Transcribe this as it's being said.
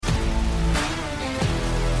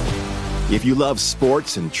If you love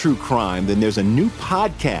sports and true crime, then there's a new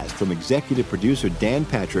podcast from executive producer Dan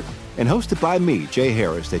Patrick and hosted by me, Jay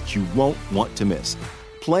Harris, that you won't want to miss.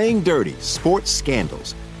 Playing Dirty: Sports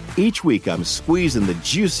Scandals. Each week, I'm squeezing the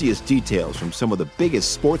juiciest details from some of the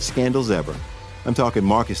biggest sports scandals ever. I'm talking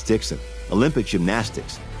Marcus Dixon, Olympic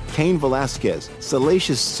gymnastics, Cain Velasquez,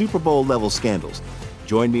 salacious Super Bowl-level scandals.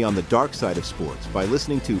 Join me on the dark side of sports by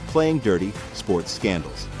listening to Playing Dirty: Sports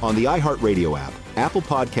Scandals on the iHeartRadio app, Apple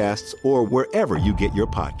Podcasts, or wherever you get your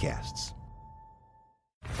podcasts.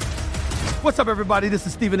 What's up, everybody? This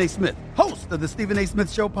is Stephen A. Smith, host of the Stephen A.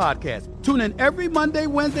 Smith Show podcast. Tune in every Monday,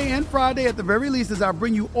 Wednesday, and Friday at the very least as I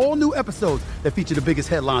bring you all new episodes that feature the biggest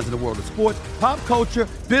headlines in the world of sports, pop culture,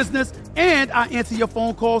 business, and I answer your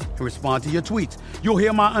phone calls and respond to your tweets. You'll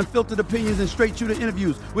hear my unfiltered opinions and straight-shooter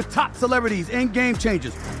interviews with top celebrities and game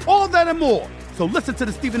changers. All that and more. So listen to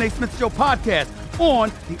the Stephen A. Smith Show podcast on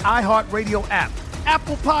the iHeartRadio app,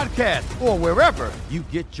 Apple Podcasts, or wherever you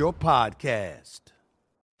get your podcast.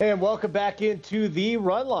 And welcome back into the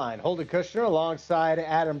Run Line. Holden Kushner alongside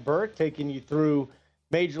Adam Burke taking you through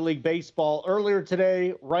Major League Baseball earlier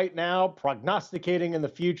today, right now, prognosticating in the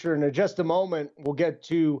future. And in just a moment, we'll get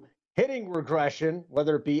to hitting regression,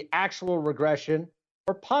 whether it be actual regression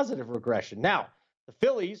or positive regression. Now, the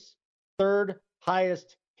Phillies, third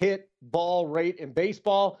highest hit ball rate in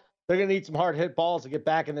baseball. They're going to need some hard hit balls to get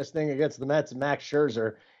back in this thing against the Mets and Max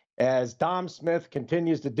Scherzer, as Dom Smith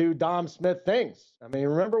continues to do Dom Smith things. I mean,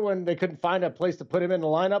 remember when they couldn't find a place to put him in the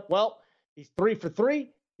lineup? Well, he's 3 for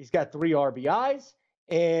 3. He's got 3 RBIs,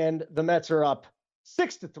 and the Mets are up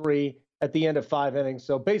 6-3 at the end of 5 innings.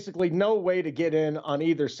 So basically no way to get in on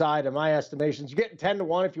either side in my estimations. You're getting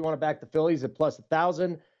 10-1 if you want to back the Phillies at plus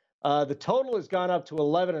 1,000. The total has gone up to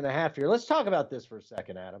 11.5 here. Let's talk about this for a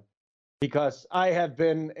second, Adam, because I have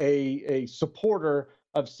been a supporter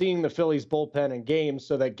of seeing the Phillies bullpen in games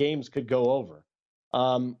so that games could go over.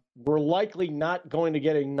 We're likely not going to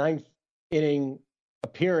get a 9th inning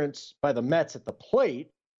appearance by the Mets at the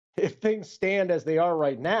plate if things stand as they are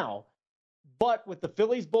right now. But with the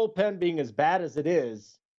Phillies bullpen being as bad as it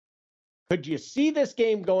is, could you see this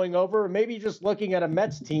game going over, or maybe just looking at a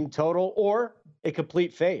Mets team total or a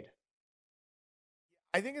complete fade?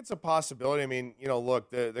 I think it's a possibility. I mean,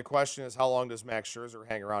 look, the question is how long does Max Scherzer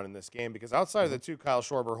hang around in this game? Because outside of the 2 Kyle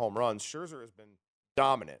Schwarber home runs, Scherzer has been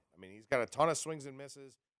dominant. I mean, he's got a ton of swings and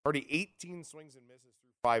misses, already 18 swings and misses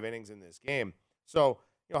through 5 innings in this game. So,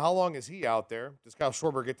 how long is he out there? Does Kyle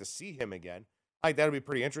Schwarber get to see him again? I think that'll be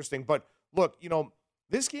pretty interesting. But look,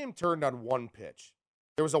 this game turned on one pitch.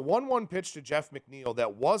 There was a 1-1 pitch to Jeff McNeil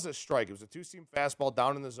that was a strike. It was a 2-seam fastball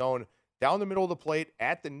down in the zone, down the middle of the plate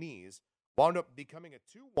at the knees. Wound up becoming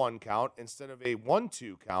a 2-1 count instead of a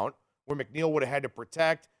 1-2 count, where McNeil would have had to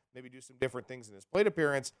protect, maybe do some different things in his plate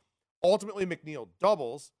appearance. Ultimately, McNeil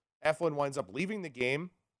doubles. Eflin winds up leaving the game.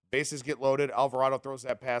 Bases get loaded. Alvarado throws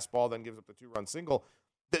that pass ball, then gives up the 2-run single.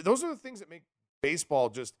 Those are the things that make baseball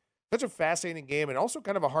just such a fascinating game, and also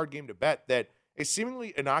kind of a hard game to bet, that a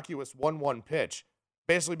seemingly innocuous 1-1 pitch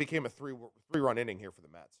basically became a 3-run inning here for the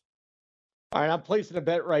Mets. All right, I'm placing a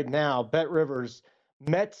bet right now. Bet Rivers.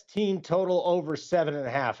 Mets team total over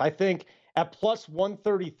 7.5. I think at plus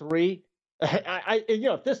 133,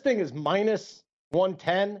 if this thing is minus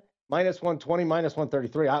 110, minus 120, minus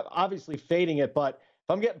 133, I'm obviously fading it. But if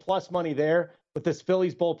I'm getting plus money there with this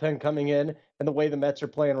Phillies bullpen coming in and the way the Mets are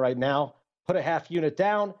playing right now, put a half unit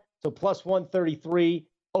down. So plus 133,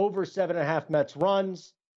 over 7.5 Mets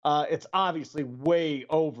runs. It's obviously way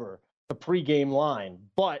over the pregame line,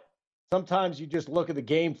 but sometimes you just look at the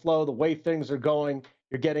game flow, the way things are going.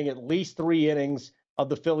 You're getting at least 3 innings of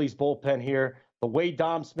the Phillies bullpen here. The way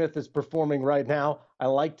Dom Smith is performing right now, I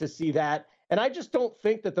like to see that. And I just don't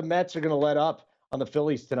think that the Mets are going to let up on the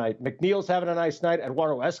Phillies tonight. McNeil's having a nice night.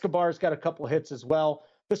 Eduardo Escobar's got a couple hits as well.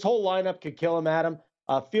 This whole lineup could kill him, Adam.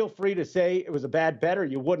 Feel free to say it was a bad bet or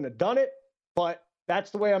you wouldn't have done it, but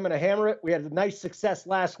that's the way I'm going to hammer it. We had a nice success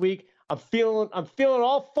last week. I'm feeling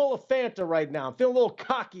all full of Fanta right now. I'm feeling a little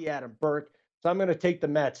cocky, Adam Burke. So I'm going to take the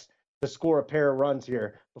Mets to score a pair of runs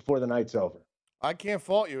here before the night's over. I can't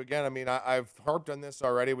fault you again. I mean, I've harped on this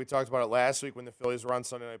already. We talked about it last week when the Phillies were on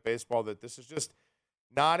Sunday Night Baseball, that this is just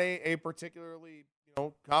not a particularly,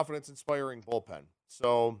 confidence-inspiring bullpen.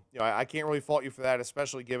 So, I can't really fault you for that,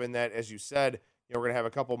 especially given that, as you said, we're going to have a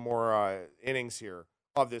couple more innings here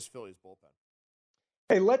of this Phillies bullpen.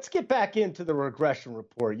 Hey, let's get back into the regression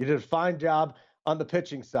report. You did a fine job on the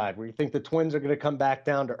pitching side, where you think the Twins are going to come back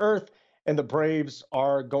down to earth and the Braves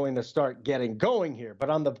are going to start getting going here. But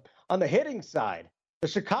on the hitting side, the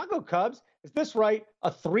Chicago Cubs, is this right?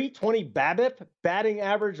 A 320 BABIP, batting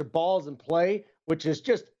average of balls in play, which is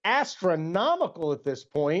just astronomical at this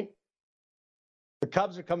point. the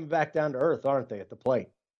Cubs are coming back down to earth, aren't they, at the plate?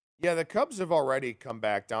 Yeah, the Cubs have already come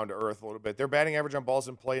back down to earth a little bit. Their batting average on balls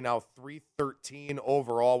in play now 313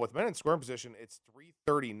 overall. With men in scoring position, it's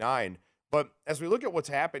 339. But as we look at what's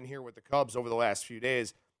happened here with the Cubs over the last few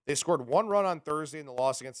days, they scored 1 run on Thursday in the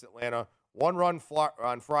loss against Atlanta, 1 run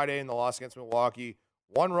on Friday in the loss against Milwaukee,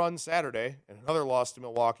 1 run Saturday, and another loss to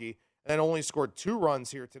Milwaukee, and then only scored 2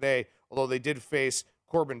 runs here today, although they did face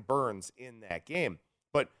Corbin Burns in that game.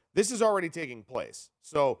 But this is already taking place.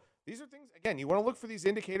 So these are things, again, you want to look for these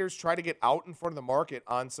indicators, try to get out in front of the market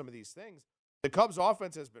on some of these things. The Cubs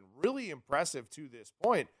offense has been really impressive to this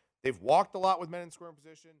point. They've walked a lot with men in scoring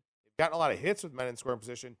position. They've gotten a lot of hits with men in scoring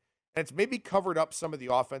position. And it's maybe covered up some of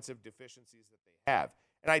the offensive deficiencies that they have.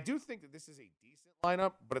 And I do think that this is a decent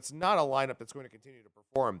lineup, but it's not a lineup that's going to continue to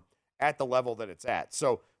perform at the level that it's at.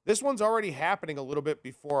 So this one's already happening a little bit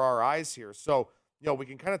before our eyes here. So, we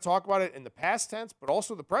can kind of talk about it in the past tense, but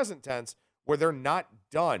also the present tense, where they're not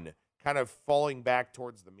done kind of falling back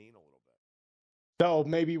towards the mean a little bit. So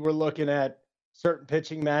maybe we're looking at certain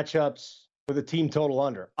pitching matchups with a team total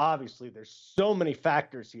under. Obviously, there's so many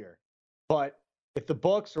factors here. But if the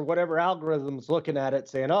books or whatever algorithm's looking at it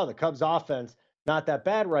saying, oh, the Cubs offense, not that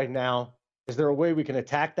bad right now, is there a way we can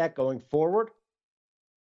attack that going forward?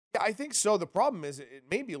 Yeah, I think so. The problem is it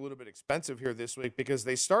may be a little bit expensive here this week because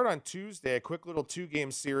they start on Tuesday, a quick little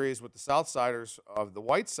 2-game series with the Southsiders of the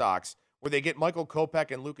White Sox, where they get Michael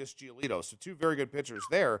Kopech and Lucas Giolito. So 2 very good pitchers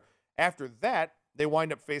there. After that, they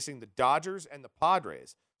wind up facing the Dodgers and the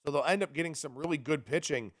Padres. So they'll end up getting some really good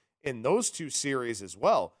pitching in those 2 series as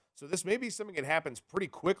well. So this may be something that happens pretty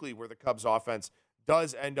quickly where the Cubs offense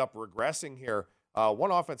does end up regressing here.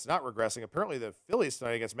 One offense not regressing. Apparently the Phillies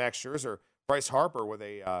tonight against Max Scherzer, Bryce Harper with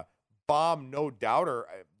a bomb no-doubter.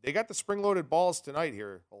 They got the spring-loaded balls tonight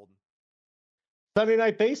here, Holden. Sunday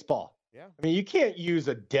Night Baseball. Yeah. I mean, you can't use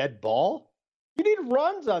a dead ball. You need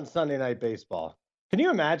runs on Sunday Night Baseball. Can you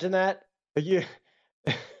imagine that?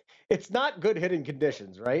 It's not good hitting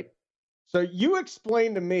conditions, right? So you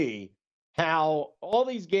explain to me how all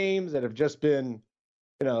these games that have just been,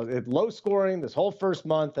 low scoring this whole first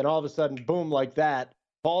month, and all of a sudden, boom, like that,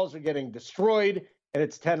 balls are getting destroyed, and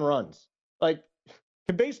it's 10 runs. Like,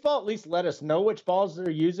 can baseball at least let us know which balls they're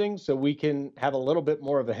using so we can have a little bit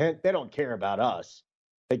more of a hint? They don't care about us.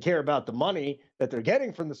 They care about the money that they're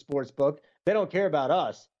getting from the sports book. They don't care about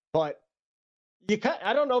us. But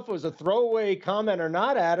I don't know if it was a throwaway comment or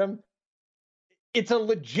not, Adam. It's a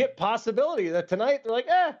legit possibility that tonight they're like,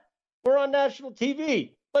 we're on national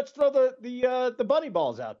TV. Let's throw the bunny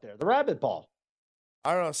balls out there, the rabbit ball.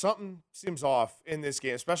 I don't know. Something seems off in this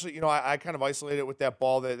game, especially, I kind of isolated with that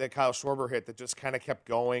ball that Kyle Schwarber hit that just kind of kept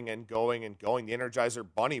going and going and going. The Energizer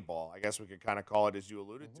bunny ball, I guess we could kind of call it as you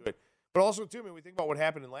alluded to it. But also, too, when we think about what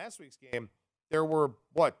happened in last week's game, there were,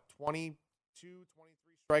 22, 23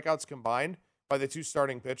 strikeouts combined by the 2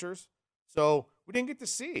 starting pitchers. So we didn't get to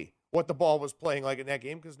see what the ball was playing like in that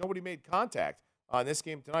game because nobody made contact. On this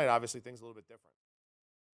game tonight, obviously, things a little bit different.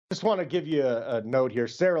 Just want to give you a note here.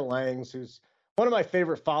 Sarah Langs, who's one of my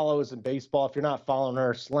favorite follows in baseball. If you're not following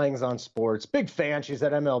her, Slangs on Sports. Big fan. She's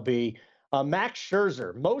at MLB. Max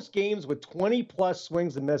Scherzer, most games with 20-plus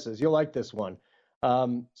swings and misses. You'll like this one.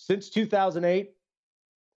 Since 2008,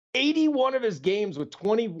 81 of his games with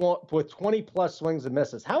 20-plus swings and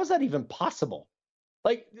misses. How is that even possible?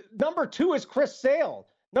 Like, number 2 is Chris Sale.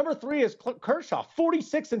 Number 3 is Kershaw,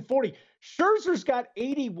 46 and 40. Scherzer's got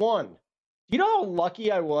 81. You know how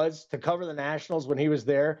lucky I was to cover the Nationals when he was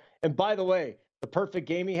there? And by the way, the perfect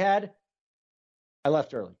game he had, I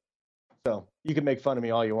left early. So you can make fun of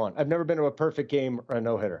me all you want. I've never been to a perfect game or a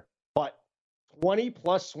no-hitter. But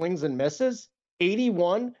 20-plus swings and misses,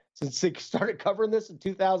 81 since they started covering this in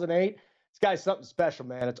 2008. This guy's something special,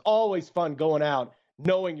 man. It's always fun going out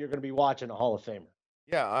knowing you're going to be watching a Hall of Famer.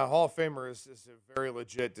 Yeah, a Hall of Famer is a very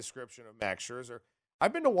legit description of Max Scherzer.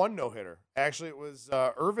 I've been to one no-hitter. Actually, it was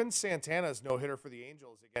Irvin Santana's no-hitter for the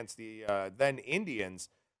Angels against the then Indians.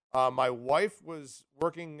 My wife was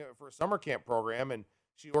working for a summer camp program, and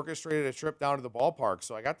she orchestrated a trip down to the ballpark,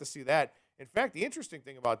 so I got to see that. In fact, the interesting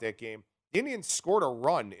thing about that game, the Indians scored a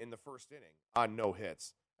run in the first inning on no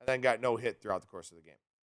hits, and then got no hit throughout the course of the game.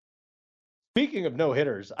 Speaking of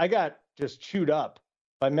no-hitters, I got just chewed up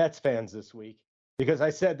by Mets fans this week because I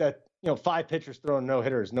said that 5 pitchers throwing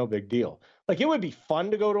no-hitter is no big deal. Like, it would be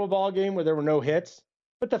fun to go to a ball game where there were no hits,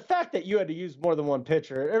 but the fact that you had to use more than one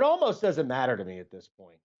pitcher, it almost doesn't matter to me at this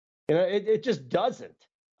point. It just doesn't.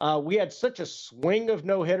 We had such a swing of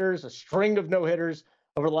no-hitters, a string of no-hitters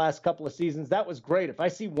over the last couple of seasons. That was great. If I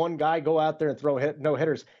see one guy go out there and throw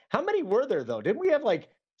no-hitters, how many were there, though? Didn't we have like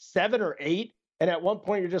 7 or 8? And at one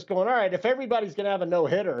point, you're just going, all right, if everybody's going to have a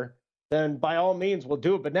no-hitter, then by all means we'll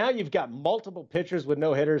do it. But now you've got multiple pitchers with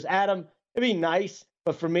no hitters. Adam, it'd be nice,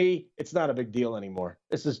 but for me, it's not a big deal anymore.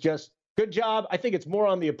 This is just good job. I think it's more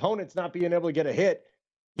on the opponents not being able to get a hit.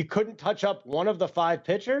 You couldn't touch up one of the 5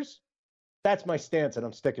 pitchers. That's my stance, and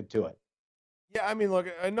I'm sticking to it. Yeah, I mean, look,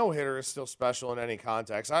 a no-hitter is still special in any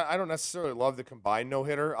context. I don't necessarily love the combined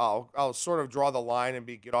no-hitter. I'll sort of draw the line and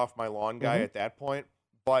be get-off-my-lawn guy at that point.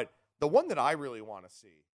 But the one that I really want to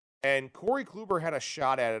see, and Corey Kluber had a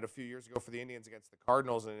shot at it a few years ago for the Indians against the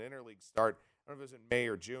Cardinals in an interleague start. I don't know if it was in May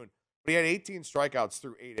or June. But he had 18 strikeouts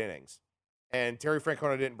through 8 innings. And Terry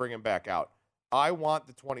Francona didn't bring him back out. I want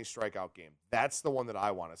the 20 strikeout game. That's the one that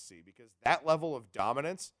I want to see because that level of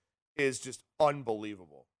dominance is just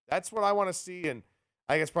unbelievable. That's what I want to see, and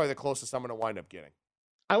I think it's probably the closest I'm going to wind up getting.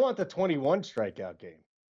 I want the 21 strikeout game.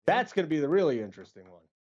 That's going to be the really interesting one.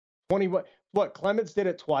 21. What? Clemens did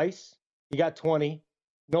it twice. He got 20.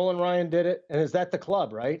 Nolan Ryan did it, and is that the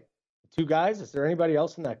club, right? 2 guys? Is there anybody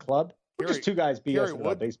else in that club? Or just 2 guys BS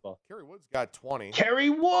about baseball? Kerry Wood's got 20. Kerry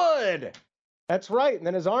Wood. That's right. And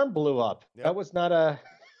then his arm blew up. Yep. That was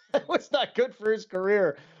not good for his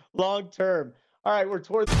career long term. All right, we're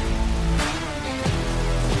towards.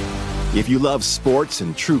 If you love sports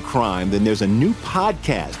and true crime, then there's a new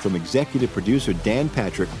podcast from executive producer Dan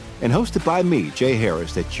Patrick and hosted by me, Jay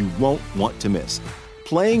Harris, that you won't want to miss.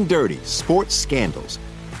 Playing Dirty: Sports Scandals.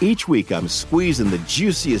 Each week, I'm squeezing the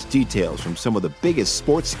juiciest details from some of the biggest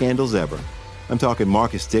sports scandals ever. I'm talking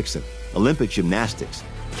Marcus Dixon, Olympic gymnastics,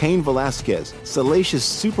 Cain Velasquez, salacious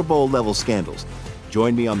Super Bowl-level scandals.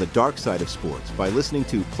 Join me on the dark side of sports by listening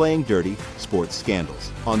to Playing Dirty: Sports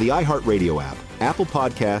Scandals on the iHeartRadio app, Apple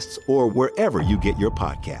Podcasts, or wherever you get your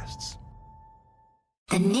podcasts.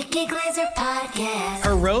 The Nikki Glazer Podcast.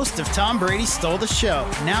 Her roast of Tom Brady stole the show.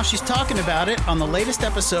 Now she's talking about it on the latest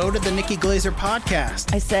episode of the Nikki Glazer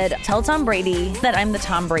Podcast. I said, tell Tom Brady that I'm the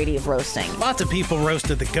Tom Brady of roasting. Lots of people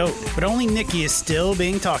roasted the GOAT, but only Nikki is still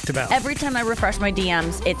being talked about. Every time I refresh my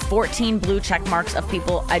DMs, it's 14 blue check marks of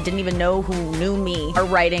people I didn't even know who knew me are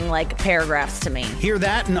writing like paragraphs to me. Hear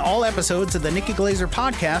that in all episodes of the Nikki Glazer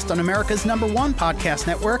Podcast on America's #1 podcast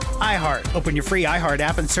network, iHeart. Open your free iHeart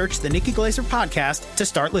app and search the Nikki Glazer Podcast to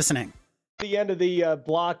start listening. The end of the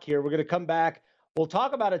block here. We're going to come back. We'll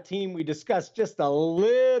talk about a team we discussed just a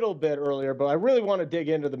little bit earlier, but I really want to dig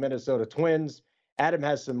into the Minnesota Twins. Adam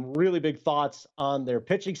has some really big thoughts on their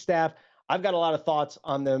pitching staff. I've got a lot of thoughts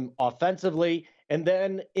on them offensively. And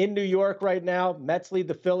then in New York right now, Mets lead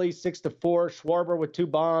the Phillies 6-4. Schwarber with 2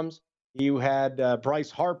 bombs. You had Bryce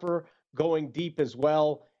Harper going deep as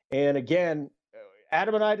well. And again,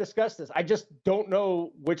 Adam and I discussed this. I just don't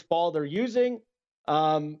know which ball they're using.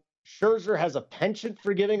 Scherzer has a penchant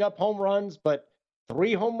for giving up home runs, but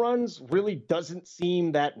 3 home runs really doesn't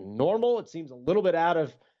seem that normal. It seems a little bit out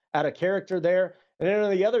of character there. And then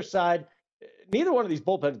on the other side, neither one of these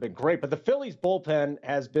bullpens have been great, but the Phillies bullpen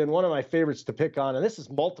has been one of my favorites to pick on, and this is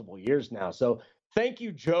multiple years now. So thank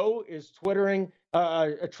you. Joe is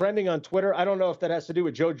trending on Twitter. I don't know if that has to do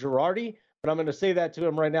with Joe Girardi, but I'm going to say that to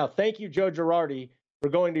him right now. Thank you, Joe Girardi, for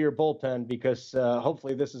going to your bullpen because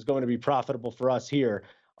hopefully this is going to be profitable for us here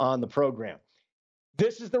on the program.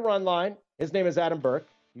 This is the Run Line. His name is Adam Burke.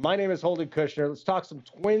 My name is Holden Kushner. Let's talk some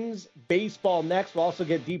Twins baseball next. We'll also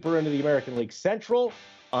get deeper into the American League Central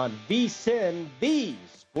on VSiN, the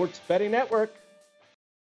Sports Betting Network.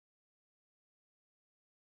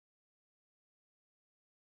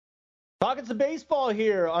 Talking some baseball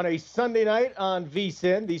here on a Sunday night on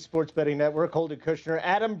VSiN, the Sports Betting Network. Holden Kushner,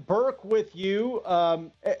 Adam Burke with you.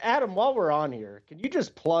 Adam, while we're on here, can you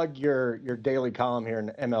just plug your daily column here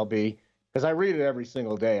in MLB? Because I read it every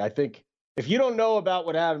single day. I think if you don't know about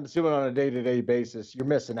what Adam's doing on a day-to-day basis, you're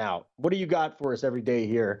missing out. What do you got for us every day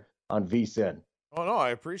here on VSiN? Oh, no,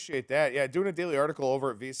 I appreciate that. Yeah, doing a daily article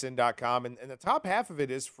over at vsin.com, and the top half of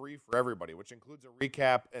it is free for everybody, which includes a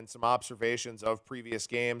recap and some observations of previous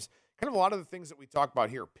games. Kind of a lot of the things that we talk about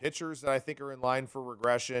here. Pitchers that I think are in line for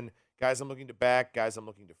regression, guys I'm looking to back, guys I'm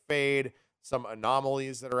looking to fade, some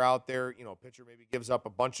anomalies that are out there. You know, a pitcher maybe gives up a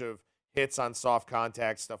bunch of hits on soft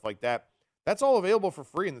contact, stuff like that. That's all available for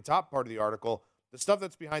free in the top part of the article. The stuff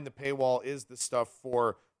that's behind the paywall is the stuff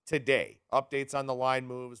for today. Updates on the line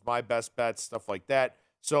moves, my best bets, stuff like that.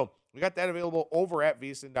 So we got that available over at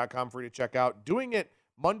vsin.com for you to check out. Doing it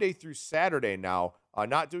Monday through Saturday now,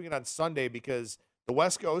 not doing it on Sunday because the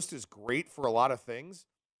West Coast is great for a lot of things.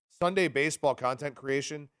 Sunday baseball content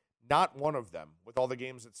creation, not one of them, with all the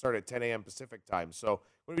games that start at 10 a.m. Pacific time. So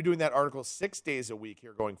we're going to be doing that article 6 days a week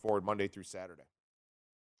here going forward, Monday through Saturday.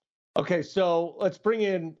 Okay, so let's bring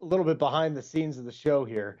in a little bit behind the scenes of the show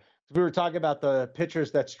here. We were talking about the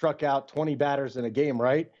pitchers that struck out 20 batters in a game,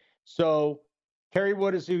 right? So Kerry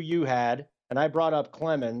Wood is who you had, and I brought up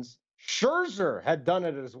Clemens. Scherzer had done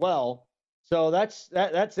it as well. So that's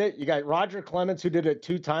it. You got Roger Clemens, who did it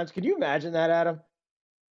 2 times. Can you imagine that, Adam?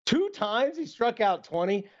 2 times he struck out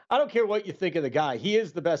 20. I don't care what you think of the guy. He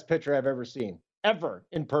is the best pitcher I've ever seen, ever,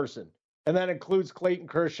 in person. And that includes Clayton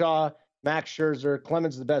Kershaw, Max Scherzer.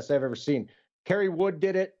 Clemens is the best I've ever seen. Kerry Wood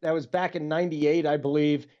did it. That was back in 98, I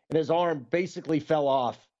believe, and his arm basically fell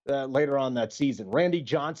off later on that season. Randy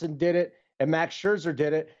Johnson did it, and Max Scherzer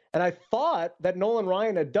did it. And I thought that Nolan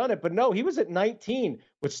Ryan had done it, but no, he was at 19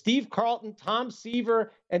 with Steve Carlton, Tom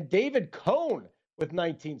Seaver, and David Cone with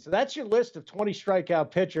 19. So that's your list of 20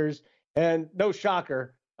 strikeout pitchers. And no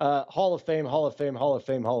shocker, Hall of Fame, Hall of Fame, Hall of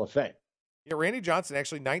Fame, Hall of Fame. Yeah, Randy Johnson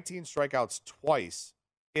actually 19 strikeouts twice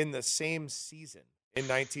in the same season in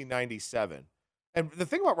 1997. And the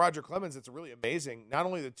thing about Roger Clemens, it's really amazing. Not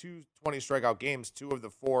only the 2 20 strikeout games, 2 of the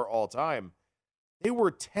 4 all time, they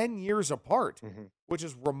were 10 years apart, which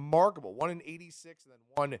is remarkable. One in 86 and then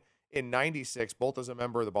one in 96, both as a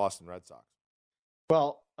member of the Boston Red Sox.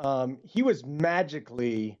 Well, he was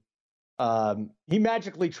magically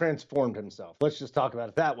transformed himself. Let's just talk about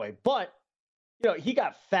it that way. But, he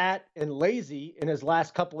got fat and lazy in his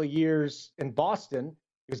last couple of years in Boston.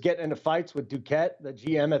 He was getting into fights with Duquette, the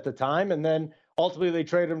GM at the time, and then ultimately they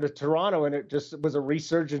traded him to Toronto, and it just was a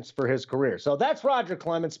resurgence for his career. So that's Roger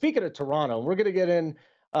Clemens. Speaking of Toronto, we're going to get in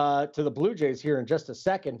to the Blue Jays here in just a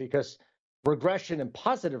second because regression and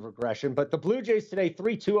positive regression. But the Blue Jays today,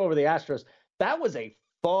 3-2 over the Astros. That was a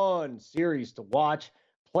fun series to watch.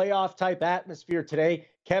 Playoff-type atmosphere today.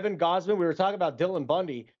 Kevin Gausman, we were talking about Dylan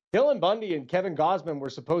Bundy. Dylan Bundy and Kevin Gausman were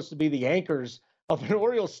supposed to be the anchors of an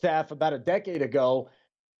Orioles staff about a decade ago.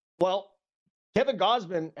 Well, Kevin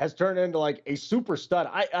Gausman has turned into like a super stud.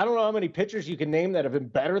 I don't know how many pitchers you can name that have been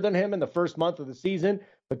better than him in the first month of the season,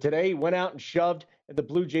 but today he went out and shoved in the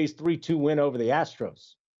Blue Jays 3-2 win over the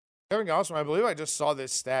Astros. Kevin Gausman, I believe I just saw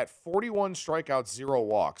this stat, 41 strikeouts, 0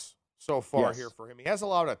 walks so far here for him. He has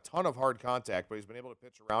allowed a ton of hard contact, but he's been able to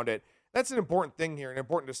pitch around it. That's an important thing here, an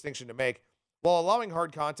important distinction to make. While allowing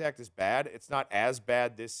hard contact is bad, it's not as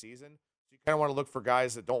bad this season. So you kind of want to look for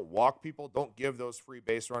guys that don't walk people, don't give those free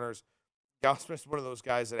base runners. Gausman is one of those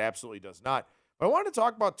guys that absolutely does not. But I wanted to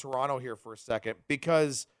talk about Toronto here for a second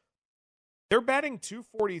because they're batting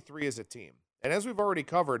 .243 as a team. And as we've already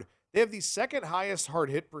covered, they have the second highest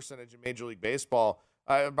hard hit percentage in Major League Baseball,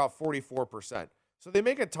 about 44%. So they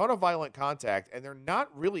make a ton of violent contact, and they're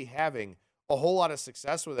not really having a whole lot of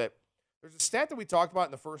success with it. There's a stat that we talked about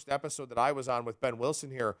in the first episode that I was on with Ben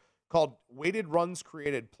Wilson here called Weighted Runs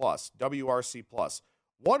Created Plus, WRC Plus.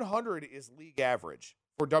 100 is league average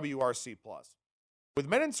for WRC Plus. With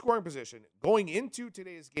men in scoring position going into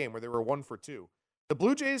today's game where they were 1 for 2, the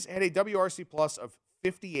Blue Jays had a WRC Plus of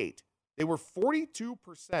 58. They were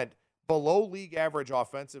 42% below league average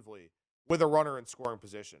offensively with a runner in scoring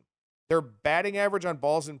position. Their batting average on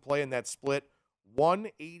balls in play in that split,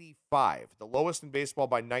 185, the lowest in baseball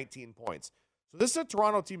by 19 points. So this is a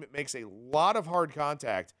Toronto team that makes a lot of hard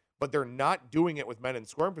contact, but they're not doing it with men in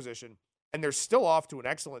scoring position, and they're still off to an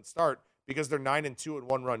excellent start because they're 9-2 in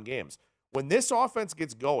one-run games. When this offense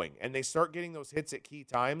gets going and they start getting those hits at key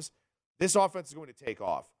times, this offense is going to take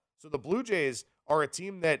off. So the Blue Jays are a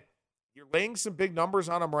team that you're laying some big numbers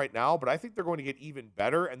on them right now, but I think they're going to get even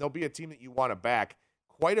better, and they'll be a team that you want to back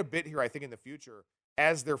quite a bit here, I think, in the future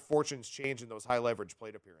as their fortunes change in those high-leverage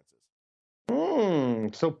plate appearances.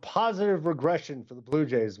 So positive regression for the Blue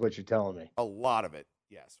Jays is what you're telling me. A lot of it,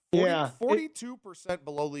 yes. 42%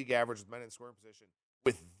 below league average with men in scoring position.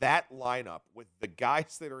 With that lineup, with the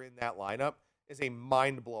guys that are in that lineup, is a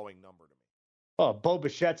mind-blowing number to me. Oh, Bo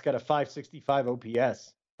Bichette's got a 565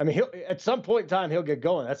 OPS. I mean, at some point in time, he'll get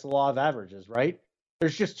going. That's the law of averages, right?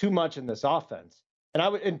 There's just too much in this offense.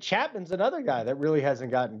 And Chapman's another guy that really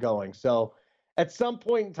hasn't gotten going. So at some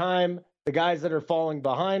point in time, the guys that are falling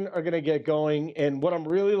behind are going to get going. And what I'm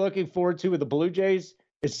really looking forward to with the Blue Jays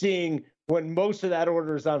is seeing when most of that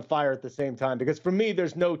order is on fire at the same time. Because for me,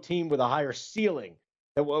 there's no team with a higher ceiling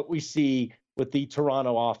than what we see with the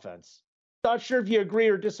Toronto offense. Not sure if you agree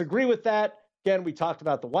or disagree with that. Again, we talked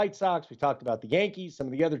about the White Sox. We talked about the Yankees, some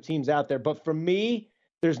of the other teams out there. But for me,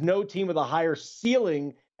 there's no team with a higher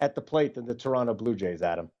ceiling at the plate than the Toronto Blue Jays,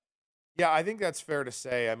 Adam. Yeah, I think that's fair to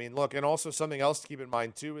say. I mean, look, and also something else to keep in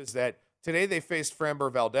mind, too, is that today they faced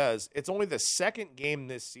Framber Valdez. It's only the second game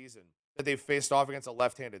this season that they've faced off against a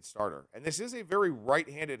left-handed starter. And this is a very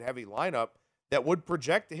right-handed heavy lineup that would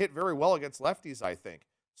project to hit very well against lefties, I think.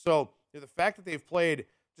 So the fact that they've played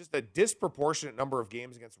just a disproportionate number of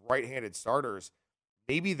games against right-handed starters,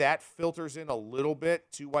 maybe that filters in a little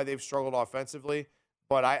bit to why they've struggled offensively.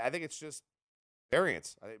 But I think it's just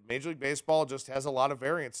variance. I think Major League Baseball just has a lot of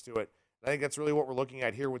variance to it. I think that's really what we're looking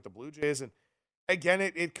at here with the Blue Jays. And again,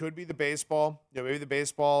 it could be the baseball. Maybe the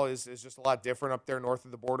baseball is just a lot different up there north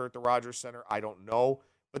of the border at the Rogers Center. I don't know.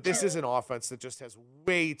 But this is an offense that just has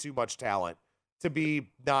way too much talent to be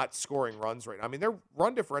not scoring runs right now. I mean, their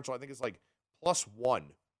run differential, I think, is like +1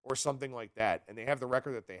 or something like that. And they have the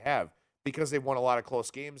record that they have because they've won a lot of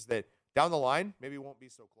close games that down the line maybe won't be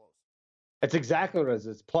so close. That's exactly what it is.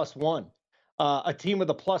 It's +1. A team with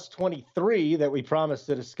a +23 that we promised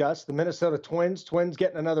to discuss, the Minnesota Twins. Twins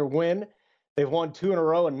getting another win. They've won 2 in a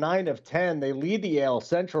row and 9 of 10. They lead the AL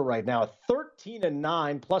Central right now at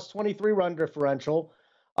 13-9, +23 run differential.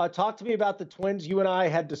 Talk to me about the Twins. You and I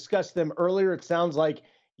had discussed them earlier. It sounds like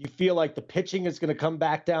you feel like the pitching is going to come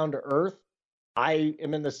back down to earth. I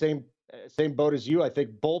am in the same boat as you. I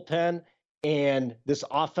think bullpen and this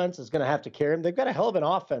offense is going to have to carry them. They've got a hell of an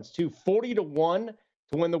offense, too. 40-1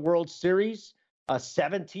 to win the World Series,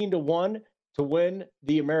 17-1 to win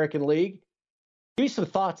the American League. Give me some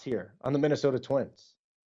thoughts here on the Minnesota Twins.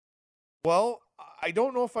 Well, I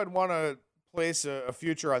don't know if I'd want to place a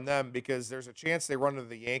future on them because there's a chance they run into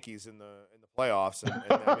the Yankees in the playoffs, and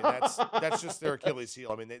I mean that's just their Achilles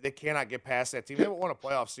heel. I mean they cannot get past that team. They haven't won a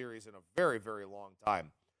playoff series in a very, very long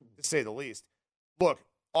time, to say the least. Look,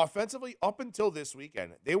 offensively, up until this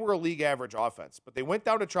weekend, they were a league average offense, but they went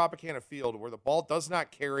down to Tropicana Field where the ball does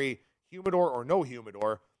not carry humidor or no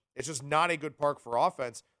humidor. It's just not a good park for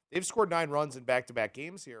offense. They've scored 9 runs in back-to-back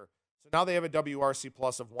games here, so now they have a WRC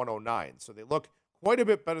plus of 109. So they look quite a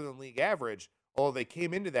bit better than league average, although they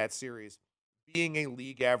came into that series being a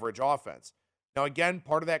league average offense. Now, again,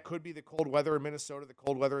 part of that could be the cold weather in Minnesota, the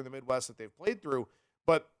cold weather in the Midwest that they've played through,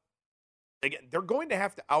 but again, they're going to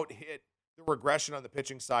have to out-hit the regression on the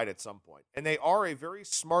pitching side at some point. And they are a very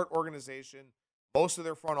smart organization. Most of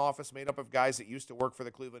their front office made up of guys that used to work for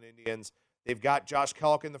the Cleveland Indians. They've got Josh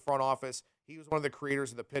Kellick in the front office. He was one of the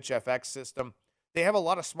creators of the Pitch FX system. They have a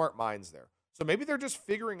lot of smart minds there. So maybe they're just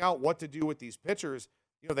figuring out what to do with these pitchers.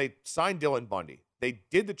 You know, they signed Dylan Bundy. They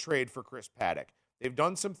did the trade for Chris Paddock. They've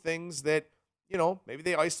done some things that, you know, maybe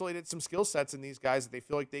they isolated some skill sets in these guys that they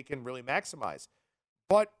feel like they can really maximize.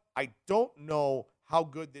 But I don't know how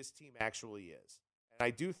good this team actually is. And I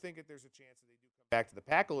do think that there's a chance that they do come back to the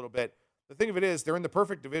pack a little bit. The thing of it is, they're in the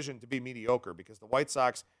perfect division to be mediocre because the White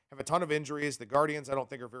Sox have a ton of injuries. The Guardians, I don't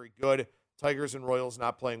think, are very good. Tigers and Royals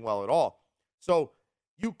not playing well at all. So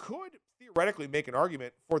you could theoretically make an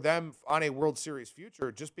argument for them on a World Series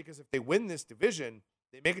future just because if they win this division,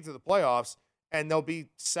 they make it to the playoffs, and they'll be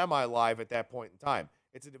semi-live at that point in time.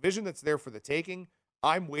 It's a division that's there for the taking.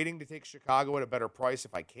 I'm waiting to take Chicago at a better price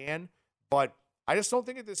if I can, but I just don't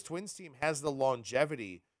think that this Twins team has the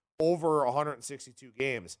longevity over 162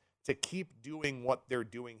 games to keep doing what they're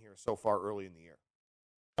doing here so far early in the year.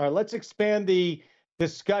 All right, let's expand the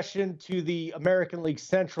discussion to the American League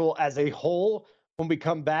Central as a whole when we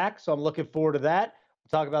come back. So I'm looking forward to that.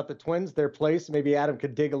 We'll talk about the Twins, their place. Maybe Adam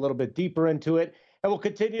could dig a little bit deeper into it. And we'll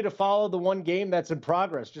continue to follow the one game that's in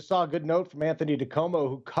progress. Just saw a good note from Anthony DiComo,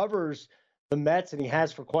 who covers the Mets, and he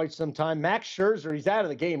has for quite some time. Max Scherzer, he's out of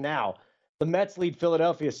the game now. The Mets lead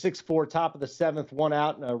Philadelphia 6-4, top of the 7th, 1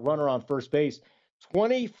 out, and a runner on first base.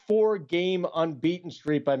 24-game unbeaten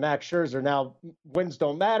streak by Max Scherzer. Now, wins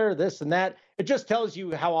don't matter, this and that. It just tells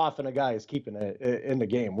you how often a guy is keeping it in the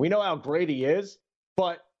game. We know how great he is,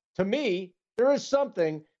 but to me, there is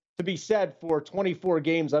something to be said for 24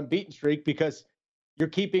 games unbeaten streak because you're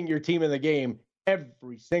keeping your team in the game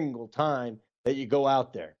every single time that you go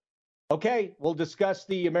out there. Okay, we'll discuss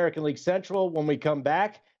the American League Central when we come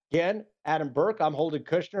back. Again, Adam Burke, I'm Holden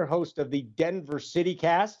Kushner, host of the Denver City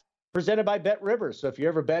Cast, presented by BetRivers. So if you're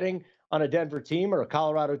ever betting on a Denver team or a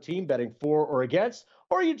Colorado team, betting for or against,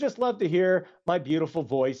 or you just love to hear my beautiful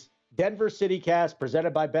voice, Denver City Cast,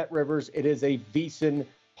 presented by BetRivers. It is a VSiN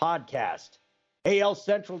podcast. AL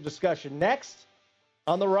Central discussion next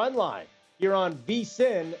on the Run Line here on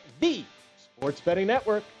VSiN, the Sports Betting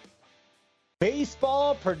Network.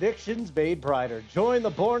 Baseball predictions made brighter. Join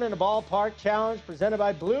the Born in a Ballpark Challenge presented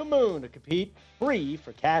by Blue Moon to compete free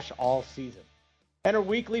for cash all season. Enter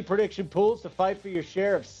weekly prediction pools to fight for your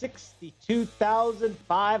share of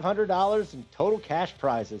 $62,500 in total cash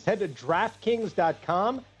prizes. Head to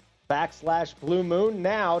DraftKings.com/Blue Moon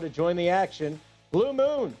now to join the action. Blue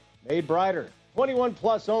Moon, made brighter. 21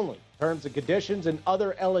 plus only. Terms and conditions and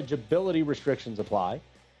other eligibility restrictions apply.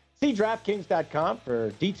 See DraftKings.com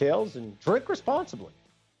for details and drink responsibly.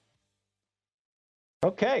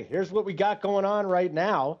 Okay, here's what we got going on right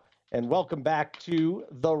now. And welcome back to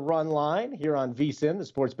the Run Line here on VSiN, the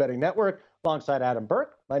Sports Betting Network, alongside Adam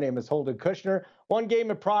Burke. My name is Holden Kushner. One game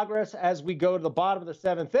in progress as we go to the bottom of the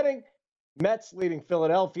 7th inning. Mets leading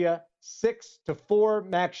Philadelphia 6-4.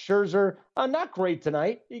 Max Scherzer, not great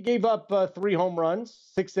tonight. He gave up 3 home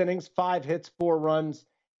runs, 6 innings, 5 hits, 4 runs,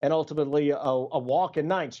 and ultimately a walk and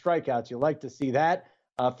 9 strikeouts. You like to see that.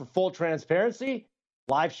 For full transparency,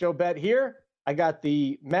 live show bet here. I got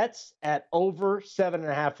the Mets at over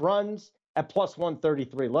 7.5 runs at plus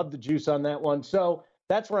 133. Love the juice on that one. So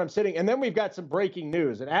that's where I'm sitting. And then we've got some breaking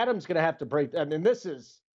news. And Adam's going to have to break. I mean, this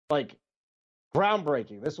is like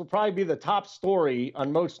groundbreaking. This will probably be the top story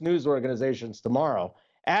on most news organizations tomorrow.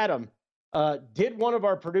 Adam, did one of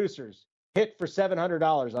our producers hit for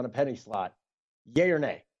 $700 on a penny slot? Yay or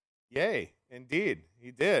nay? Yay, indeed.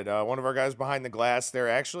 He did. One of our guys behind the glass there.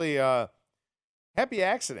 Actually, happy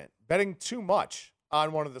accident. Betting too much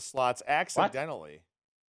on one of the slots accidentally.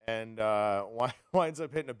 What? And winds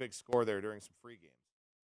up hitting a big score there during some free games.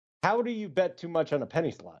 How do you bet too much on a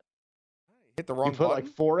penny slot? You hit the wrong button. You put button.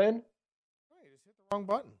 Like 4 in? You just hit the wrong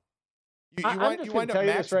button. You wind up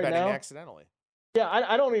max betting accidentally. Yeah,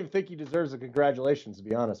 I don't even think he deserves the congratulations, to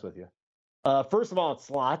be honest with you. First of all, it's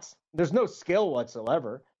slots. There's no skill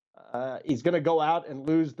whatsoever. He's going to go out and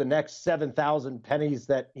lose the next 7,000 pennies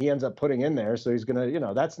that he ends up putting in there. So he's going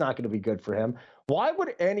to, that's not going to be good for him. Why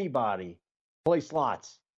would anybody play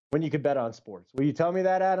slots when you could bet on sports? Will you tell me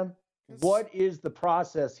that, Adam? What is the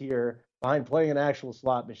process here behind playing an actual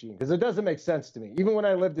slot machine? Because it doesn't make sense to me. Even when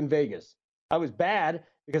I lived in Vegas, I was bad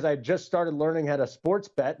because I just started learning how to sports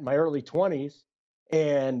bet in my early 20s.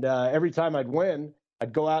 And every time I'd win,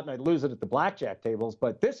 I'd go out and I'd lose it at the blackjack tables.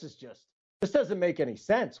 But this doesn't make any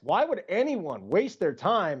sense. Why would anyone waste their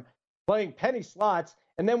time playing penny slots,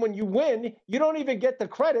 and then when you win, you don't even get the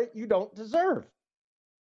credit you don't deserve?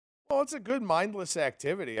 Well, it's a good mindless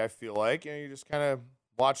activity, I feel like. You just kind of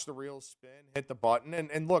watch the reels spin, hit the button,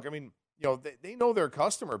 and look, I mean, they know their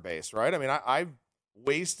customer base, right? I mean, I've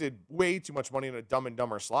wasted way too much money on a Dumb and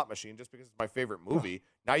Dumber slot machine just because it's my favorite movie.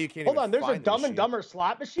 Now you can't Hold even on, there's a Dumb and Dumber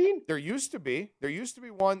slot machine? There used to be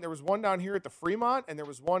one. There was one down here at the Fremont, and there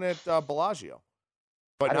was one at Bellagio.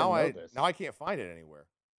 But now I can't find it anywhere.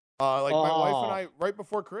 My wife and I, right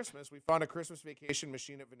before Christmas, we found a Christmas Vacation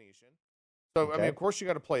machine at Venetian. So, okay. I mean, of course you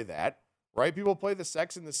got to play that, right? People play the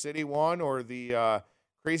Sex and the City one or the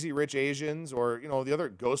Crazy Rich Asians or, the other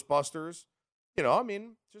Ghostbusters. I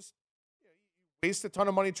mean, just waste a ton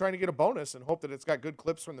of money trying to get a bonus and hope that it's got good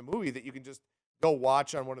clips from the movie that you can just go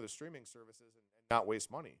watch on one of the streaming services and not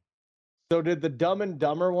waste money. So did the Dumb and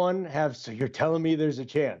Dumber one have, so you're telling me there's a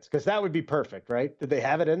chance? Because that would be perfect, right? Did they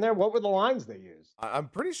have it in there? What were the lines they used? I'm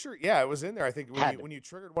pretty sure, it was in there. I think when you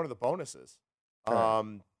triggered one of the bonuses.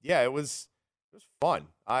 Yeah, it was fun.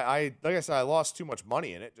 I like I said, I lost too much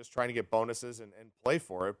money in it just trying to get bonuses and play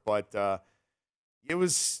for it. But it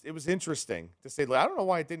was interesting to say. I don't know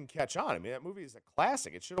why it didn't catch on. I mean, that movie is a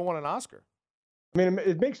classic. It should have won an Oscar. I mean,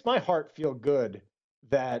 it makes my heart feel good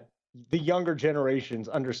that the younger generations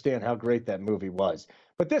understand how great that movie was.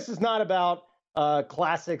 But this is not about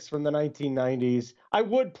classics from the 1990s. I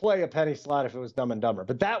would play a penny slot if it was Dumb and Dumber,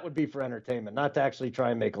 but that would be for entertainment, not to actually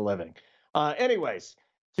try and make a living. Anyways,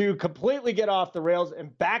 to completely get off the rails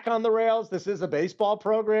and back on the rails, this is a baseball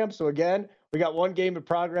program. So again, we got one game in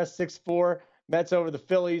progress, 6-4. Mets over the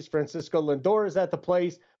Phillies. Francisco Lindor is at the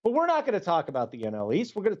place. But we're not going to talk about the NL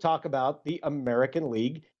East. We're going to talk about the American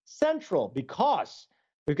League Central because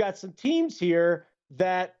we've got some teams here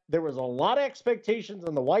that there was a lot of expectations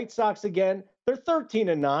on the White Sox again. They're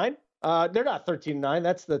 13-9. They're not 13-9.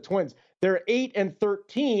 That's the Twins. They're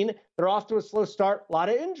 8-13. They're off to a slow start. A lot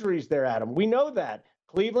of injuries there, Adam. We know that.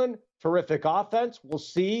 Cleveland, terrific offense. We'll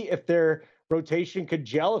see if their rotation could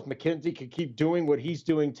gel, if McKenzie could keep doing what he's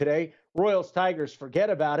doing today. Royals, Tigers, forget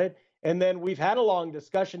about it. And then we've had a long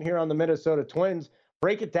discussion here on the Minnesota Twins.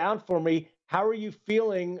 Break it down for me. How are you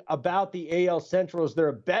feeling about the AL Central? Is there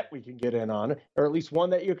a bet we can get in on, or at least one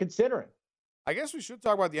that you're considering? I guess we should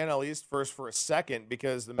talk about the NL East first for a second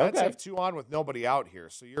because the Mets have 2 on with nobody out here.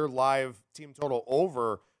 So your live team total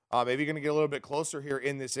over. Maybe you're going to get a little bit closer here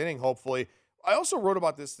in this inning, hopefully. I also wrote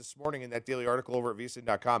about this morning in that daily article over at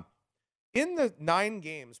vsin.com. In the 9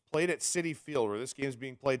 games played at Citi Field, where this game is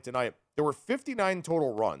being played tonight, there were 59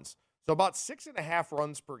 total runs. So about 6.5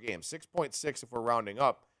 runs per game, 6.6 if we're rounding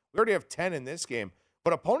up. We already have 10 in this game.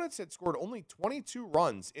 But opponents had scored only 22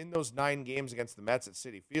 runs in those 9 games against the Mets at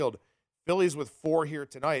Citi Field. Phillies with 4 here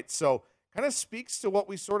tonight. So kind of speaks to what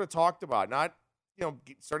we sort of talked about. Not,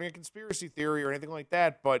 starting a conspiracy theory or anything like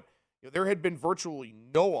that, but there had been virtually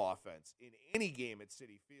no offense in any game at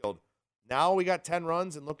Citi Field. Now we got 10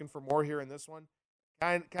 runs and looking for more here in this one.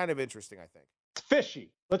 Kind of interesting, I think. It's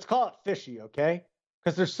fishy. Let's call it fishy, okay?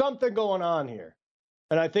 Because there's something going on here.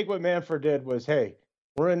 And I think what Manfred did was, hey,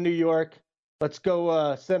 we're in New York. let's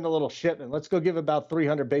go send a little shipment. Let's go give about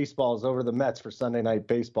 300 baseballs over to the Mets for Sunday Night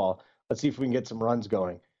Baseball. Let's see if we can get some runs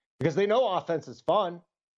going. Because they know offense is fun.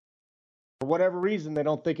 For whatever reason, they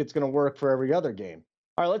don't think it's going to work for every other game.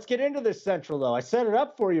 All right, let's get into this Central, though. I set it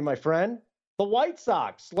up for you, my friend. The White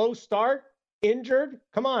Sox, slow start, injured.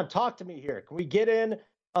 Come on, talk to me here. Can we get in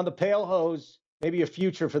on the pale hose, maybe a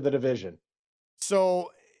future for the division?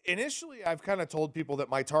 So initially, I've kind of told people that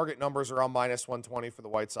my target numbers are around minus 120 for the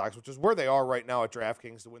White Sox, which is where they are right now at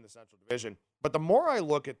DraftKings to win the Central Division. But the more I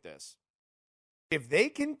look at this, if they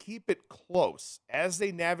can keep it close as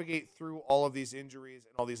they navigate through all of these injuries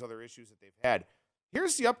and all these other issues that they've had,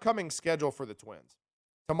 here's the upcoming schedule for the Twins.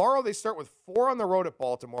 Tomorrow, they start with 4 on the road at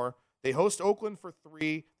Baltimore. They host Oakland for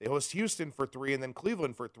 3. They host Houston for 3, and then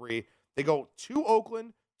Cleveland for 3. They go to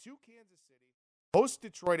Oakland, to Kansas City, host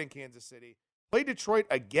Detroit and Kansas City, play Detroit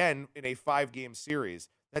again in a 5-game series.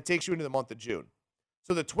 That takes you into the month of June.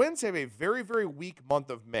 So the Twins have a very, very weak month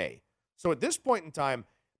of May. So at this point in time,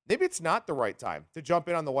 maybe it's not the right time to jump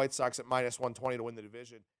in on the White Sox at minus 120 to win the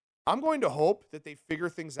division. I'm going to hope that they figure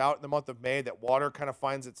things out in the month of May, that water kind of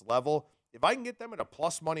finds its level. If I can get them at a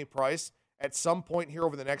plus money price at some point here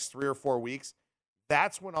over the next 3 or 4 weeks,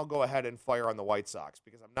 that's when I'll go ahead and fire on the White Sox,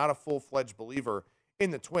 because I'm not a full-fledged believer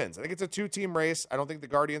in the Twins. I think it's a 2-team race. I don't think the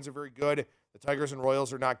Guardians are very good. The Tigers and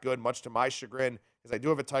Royals are not good, much to my chagrin, because I do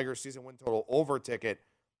have a Tigers season win total over ticket.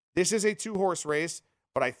 This is a 2-horse race,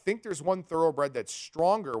 but I think there's one thoroughbred that's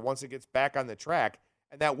stronger once it gets back on the track,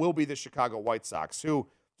 and that will be the Chicago White Sox, who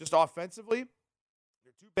just offensively,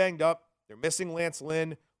 they're too banged up. They're missing Lance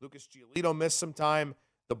Lynn. Lucas Giolito missed some time.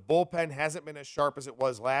 The bullpen hasn't been as sharp as it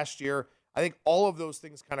was last year. I think all of those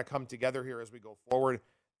things kind of come together here as we go forward.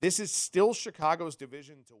 This is still Chicago's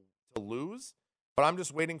division to lose, but I'm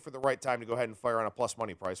just waiting for the right time to go ahead and fire on a plus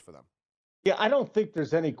money price for them. Yeah, I don't think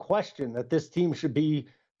there's any question that this team should be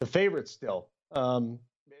the favorite still. You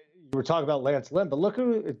were talking about Lance Lynn, but look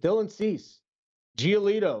at Dylan Cease,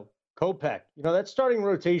 Giolito, Kopech. You know, that starting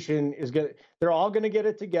rotation is good. They're all going to get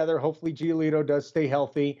it together. Hopefully Giolito does stay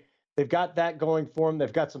healthy. They've got that going for them.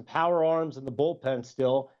 They've got some power arms in the bullpen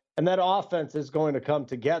still, and that offense is going to come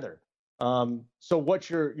together. So what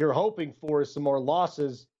you're hoping for is some more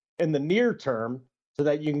losses in the near term so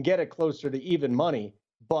that you can get it closer to even money.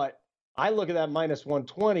 But I look at that minus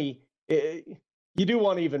 120. You do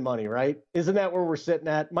want even money, right? Isn't that where we're sitting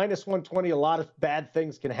at? Minus 120, a lot of bad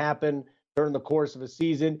things can happen during the course of a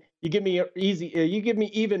season. You give me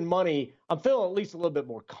even money, I'm feeling at least a little bit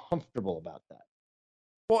more comfortable about that.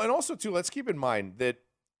 Well, and also, too, let's keep in mind that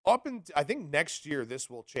I think next year this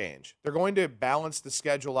will change. They're going to balance the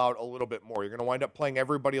schedule out a little bit more. You're going to wind up playing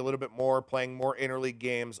everybody a little bit more, playing more interleague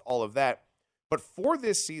games, all of that. But for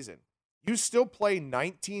this season, you still play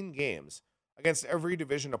 19 games against every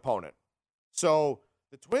division opponent. So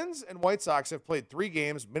the Twins and White Sox have played 3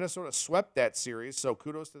 games. Minnesota swept that series, so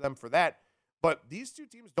kudos to them for that. But these two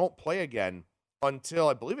teams don't play again until,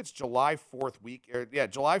 I believe it's July 4th week.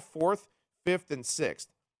 July 4th, 5th, and 6th.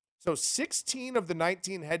 So 16 of the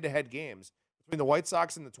 19 head-to-head games between the White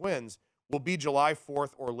Sox and the Twins will be July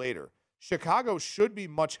 4th or later. Chicago should be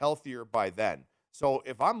much healthier by then. So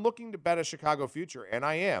if I'm looking to bet a Chicago future, and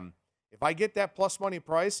I am, if I get that plus money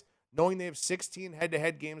price, knowing they have 16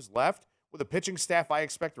 head-to-head games left with a pitching staff I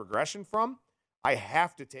expect regression from, I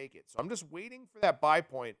have to take it. So I'm just waiting for that buy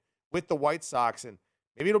point with the White Sox, and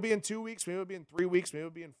maybe it'll be in 2 weeks, maybe it'll be in 3 weeks, maybe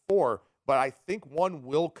it'll be in 4, but I think one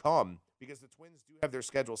will come because the Twins do have their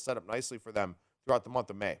schedule set up nicely for them throughout the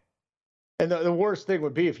month of May. And the worst thing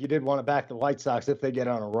would be if you did want to back the White Sox if they get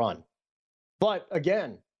on a run. But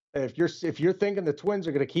again, if you're thinking the Twins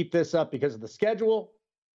are going to keep this up because of the schedule,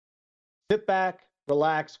 sit back,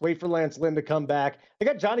 relax, wait for Lance Lynn to come back. They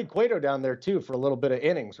got Johnny Cueto down there too for a little bit of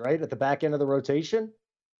innings, right, at the back end of the rotation.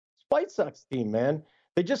 It's White Sox team, man.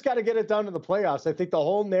 They just got to get it done in the playoffs. I think the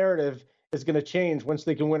whole narrative is going to change once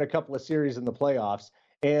they can win a couple of series in the playoffs.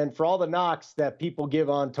 And for all the knocks that people give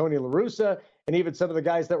on Tony La Russa and even some of the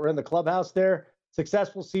guys that were in the clubhouse there,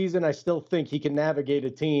 successful season, I still think he can navigate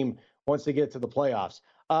a team once they get to the playoffs.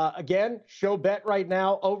 Again, show bet right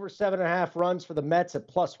now, over 7.5 runs for the Mets at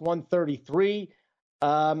plus 133.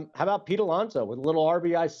 How about Pete Alonso with a little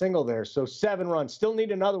RBI single there? So 7 runs. Still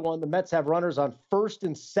need another one. The Mets have runners on first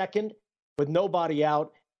and second with nobody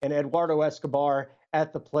out, and Eduardo Escobar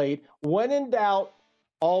at the plate. When in doubt,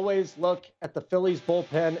 always look at the Phillies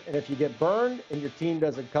bullpen, and if you get burned and your team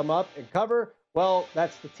doesn't come up and cover, well,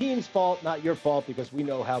 that's the team's fault, not your fault, because we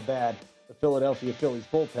know how bad the Philadelphia Phillies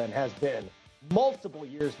bullpen has been multiple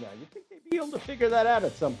years now. You'd think they'd be able to figure that out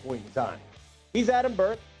at some point in time. He's Adam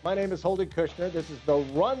Burke. My name is Holden Kushner. This is The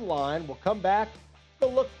Run Line. We'll come back, to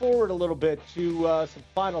look forward a little bit to some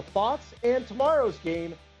final thoughts and tomorrow's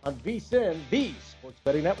game on VSiN, the Sports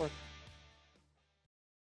Betting Network.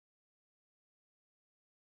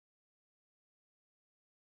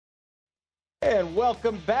 And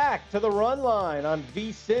welcome back to the Run Line on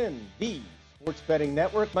VSiN, the Sports Betting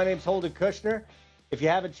Network. My name's Holden Kushner. If you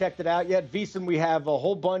haven't checked it out yet, VSiN, we have a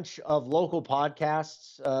whole bunch of local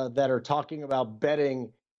podcasts that are talking about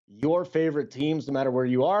betting your favorite teams, no matter where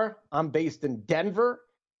you are. I'm based in Denver.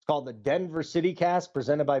 It's called the Denver City Cast,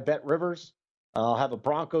 presented by Bet Rivers. I'll have a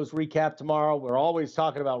Broncos recap tomorrow. We're always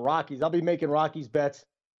talking about Rockies. I'll be making Rockies bets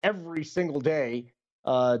every single day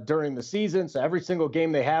during the season. So every single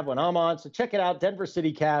game they have when I'm on. So check it out, Denver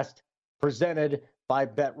City Cast, presented by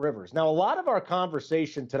Bet Rivers. Now, a lot of our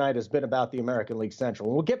conversation tonight has been about the American League Central,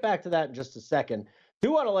 and we'll get back to that in just a second.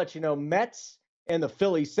 Do want to let you know, Mets and the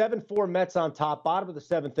Phillies, 7-4 Mets on top, bottom of the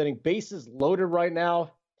seventh inning, bases loaded right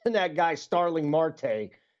now, and that guy Starling Marte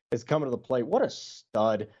is coming to the plate. What a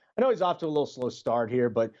stud. I know he's off to a little slow start here,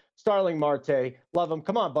 but Starling Marte, love him.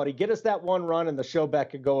 Come on, buddy, get us that one run, and the show bet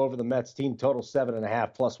could go over the Mets team total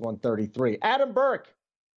 7.5 plus 133. Adam Burke,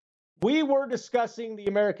 we were discussing the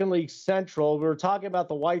American League Central. We were talking about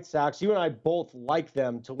the White Sox. You and I both like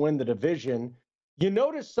them to win the division. You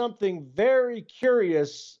noticed something very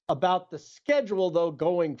curious about the schedule, though,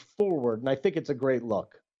 going forward, and I think it's a great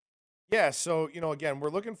look. Yeah, so, again, we're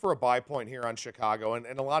looking for a buy point here on Chicago, and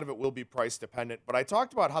a lot of it will be price dependent. But I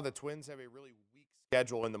talked about how the Twins have a really weak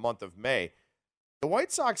schedule in the month of May. The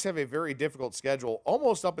White Sox have a very difficult schedule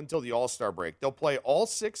almost up until the All-Star break. They'll play all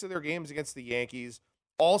 6 of their games against the Yankees,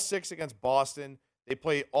 all 6 against Boston. They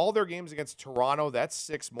play all their games against Toronto. That's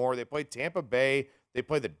 6 more. They play Tampa Bay. They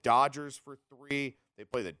play the Dodgers for 3. They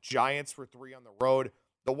play the Giants for 3 on the road.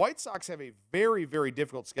 The White Sox have a very, very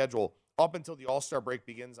difficult schedule up until the All-Star break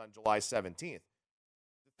begins on July 17th. The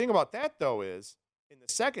thing about that, though, is in the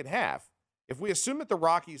second half, if we assume that the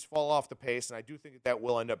Rockies fall off the pace, and I do think that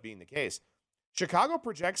will end up being the case, Chicago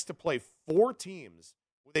projects to play 4 teams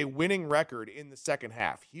with a winning record in the second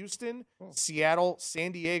half: Houston, Seattle,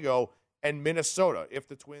 San Diego, and Minnesota, if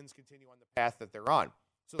the Twins continue on the path that they're on.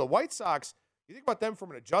 So the White Sox, you think about them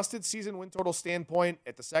from an adjusted season win total standpoint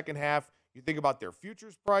at the second half. You think about their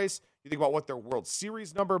futures price. You think about what their World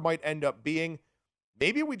Series number might end up being.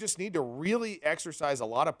 Maybe we just need to really exercise a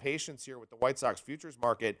lot of patience here with the White Sox futures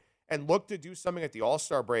market and look to do something at the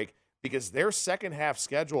All-Star break, because their second half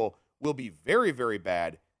schedule will be very, very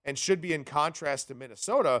bad and should be in contrast to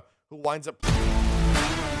Minnesota, who winds up...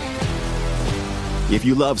 If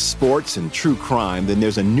you love sports and true crime, then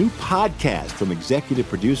there's a new podcast from executive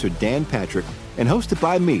producer Dan Patrick and hosted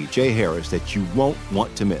by me, Jay Harris, that you won't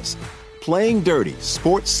want to miss. Playing Dirty: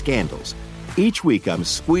 Sports Scandals. Each week, I'm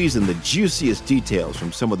squeezing the juiciest details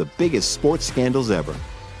from some of the biggest sports scandals ever.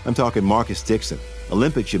 I'm talking Marcus Dixon,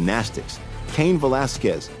 Olympic gymnastics, Cain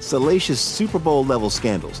Velasquez, salacious Super Bowl-level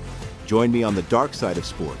scandals. Join me on the dark side of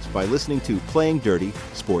sports by listening to Playing Dirty: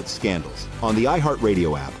 Sports Scandals on the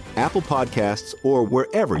iHeartRadio app, Apple Podcasts, or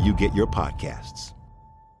wherever you get your podcasts.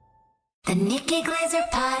 The Nikki Glaser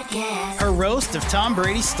Podcast. Her roast of Tom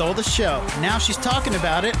Brady stole the show. Now she's talking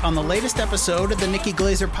about it on the latest episode of the Nikki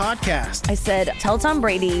Glaser Podcast. I said, tell Tom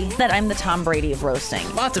Brady that I'm the Tom Brady of roasting.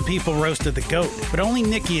 Lots of people roasted the GOAT, but only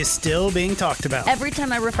Nikki is still being talked about. Every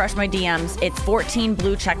time I refresh my DMs, it's 14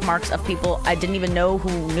 blue check marks of people I didn't even know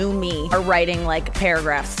who knew me are writing like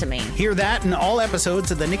paragraphs to me. Hear that in all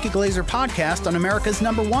episodes of the Nikki Glaser Podcast on America's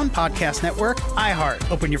 #1 podcast network,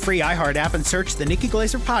 iHeart. Open your free iHeart app and search the Nikki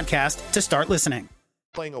Glaser Podcast to start listening.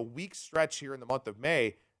 Playing a weak stretch here in the month of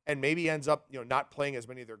May, and maybe ends up, not playing as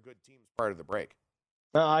many of their good teams prior to the break.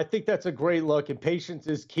 I think that's a great look, and patience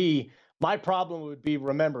is key. My problem would be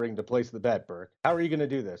remembering to place the bet, Burke. How are you going to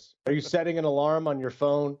do this? Are you setting an alarm on your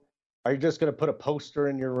phone? Are you just going to put a poster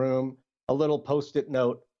in your room, a little Post-it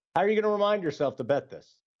note? How are you going to remind yourself to bet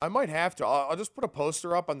this? I might have to. I'll just put a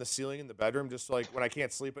poster up on the ceiling in the bedroom, just like when I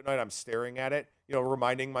can't sleep at night, I'm staring at it,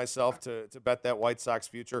 reminding myself to bet that White Sox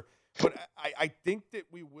future. But I think that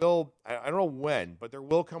we will, I don't know when, but there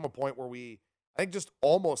will come a point where I think just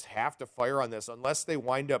almost have to fire on this unless they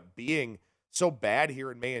wind up being so bad here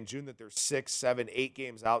in May and June that they're 6, 7, 8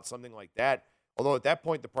 games out, something like that. Although at that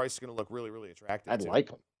point, the price is going to look really, really attractive. I'd like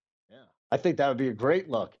them. Yeah. I think that would be a great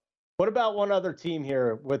look. What about one other team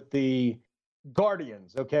here with the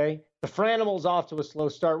Guardians, okay? The Franimals off to a slow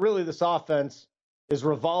start. Really, this offense is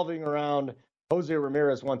revolving around Jose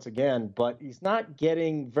Ramirez once again, but he's not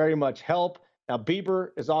getting very much help. Now,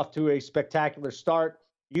 Bieber is off to a spectacular start.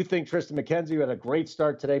 You think Tristan McKenzie, who had a great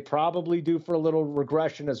start today, probably due for a little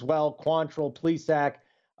regression as well. Quantrill, Plesac.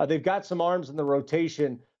 They've got some arms in the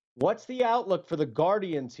rotation. What's the outlook for the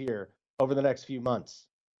Guardians here? over the next few months.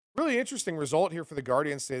 Really interesting result here for the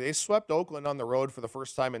Guardians today. They swept Oakland on the road for the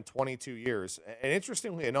first time in 22 years. And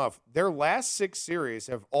interestingly enough, their last 6 series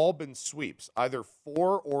have all been sweeps, either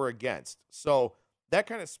for or against. So that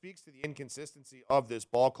kind of speaks to the inconsistency of this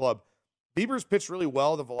ball club. Bieber's pitched really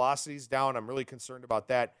well. The velocity's down. I'm really concerned about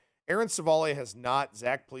that. Aaron Civale has not.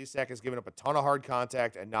 Zach Plesac has given up a ton of hard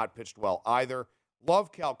contact and not pitched well either.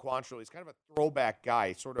 Love Cal Quantrill. He's kind of a throwback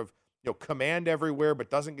guy, sort of, command everywhere, but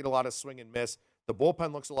doesn't get a lot of swing and miss. The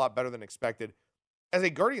bullpen looks a lot better than expected. As a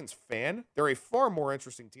Guardians fan, they're a far more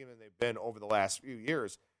interesting team than they've been over the last few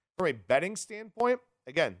years. From a betting standpoint,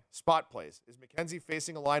 again, spot plays. Is McKenzie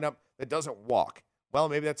facing a lineup that doesn't walk? Well,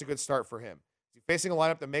 maybe that's a good start for him. Is he facing a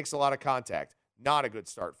lineup that makes a lot of contact? Not a good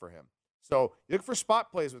start for him. So you look for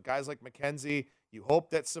spot plays with guys like McKenzie. You hope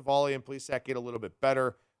that Civale and Plesac get a little bit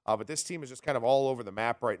better. But this team is just kind of all over the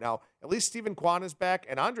map right now. At least Steven Kwan is back,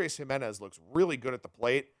 and Andres Jimenez looks really good at the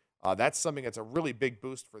plate. That's something that's a really big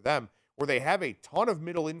boost for them, where they have a ton of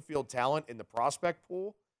middle infield talent in the prospect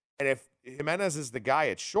pool. And if Jimenez is the guy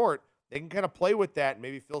at short, they can kind of play with that and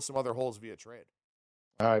maybe fill some other holes via trade.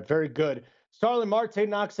 All right, very good. Starling Marte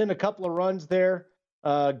knocks in a couple of runs there.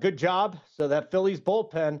 Good job. So that Phillies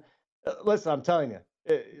bullpen, listen, I'm telling you,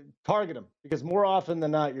 target them, because more often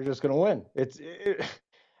than not, you're just going to win.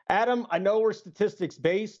 Adam, I know we're statistics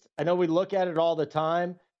based. I know we look at it all the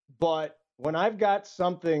time, but when I've got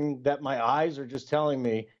something that my eyes are just telling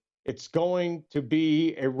me it's going to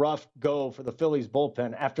be a rough go for the Phillies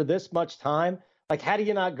bullpen after this much time, like, how do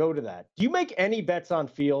you not go to that? Do you make any bets on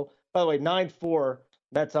Feel? By the way, 9-4,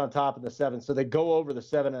 Mets on top of the 7, so they go over the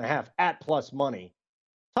 7.5 at plus money.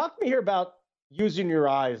 Talk to me here about using your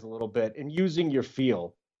eyes a little bit and using your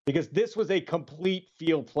feel, because this was a complete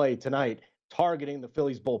feel play tonight, targeting the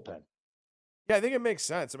Phillies bullpen. Yeah, I think it makes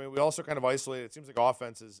sense. I mean, we also kind of isolated. It seems like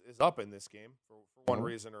offense is up in this game for one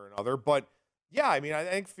reason or another. But, yeah, I mean, I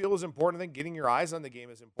think feel is important. I think getting your eyes on the game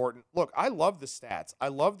is important. Look, I love the stats. I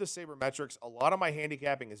love the sabermetrics. A lot of my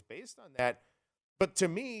handicapping is based on that. But to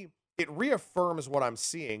me, it reaffirms what I'm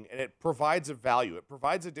seeing, and it provides a value. It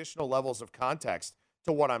provides additional levels of context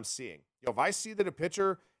to what I'm seeing. If I see that a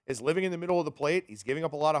pitcher is living in the middle of the plate, he's giving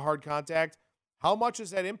up a lot of hard contact, how much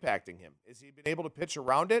is that impacting him? Has he been able to pitch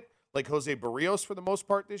around it like Jose Barrios for the most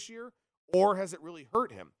part this year, or has it really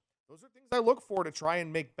hurt him? Those are things I look for to try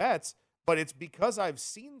and make bets, but it's because I've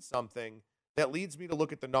seen something that leads me to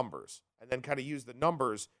look at the numbers and then kind of use the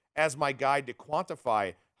numbers as my guide to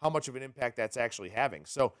quantify how much of an impact that's actually having.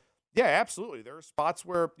 So, yeah, absolutely. There are spots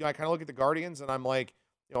where I kind of look at the Guardians and I'm like,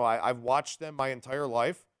 I've watched them my entire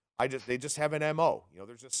life. They just have an MO.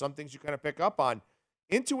 There's just some things you kind of pick up on.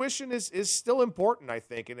 Intuition is still important, I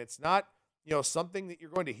think, and it's not, something that you're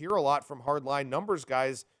going to hear a lot from hardline numbers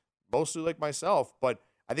guys, mostly like myself, but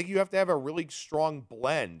I think you have to have a really strong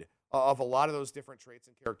blend of a lot of those different traits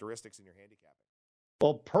and characteristics in your handicapping.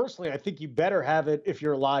 Well, personally, I think you better have it if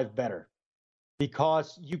you're a live bettor,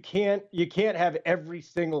 because you can't have every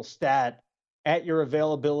single stat at your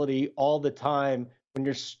availability all the time when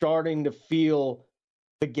you're starting to feel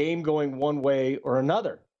the game going one way or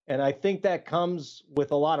another. And I think that comes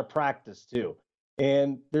with a lot of practice too.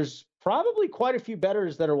 And there's probably quite a few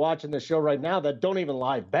bettors that are watching the show right now that don't even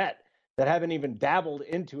live bet, that haven't even dabbled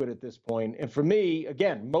into it at this point. And for me,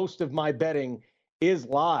 again, most of my betting is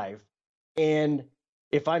live. And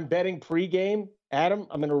if I'm betting pregame, Adam,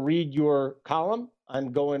 I'm going to read your column.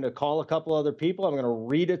 I'm going to call a couple other people. I'm going to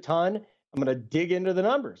read a ton. I'm going to dig into the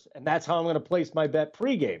numbers. And that's how I'm going to place my bet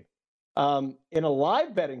pregame. In a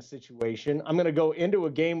live betting situation, I'm going to go into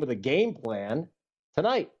a game with a game plan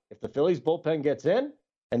tonight. If the Phillies bullpen gets in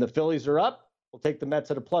and the Phillies are up, we'll take the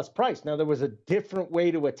Mets at a plus price. Now, there was a different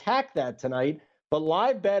way to attack that tonight, but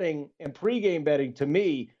live betting and pregame betting, to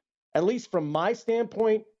me, at least from my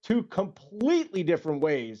standpoint, two completely different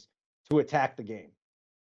ways to attack the game.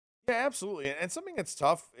 Yeah, absolutely. And something that's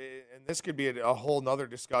tough, and this could be a whole nother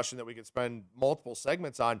discussion that we could spend multiple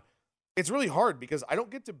segments on. It's really hard because I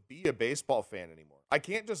don't get to be a baseball fan anymore. I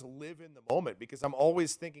can't just live in the moment because I'm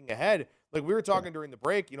always thinking ahead. Like we were talking during the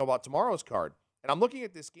break, about tomorrow's card. And I'm looking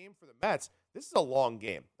at this game for the Mets. This is a long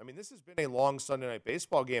game. I mean, this has been a long Sunday night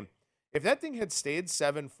baseball game. If that thing had stayed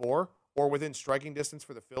 7-4 or within striking distance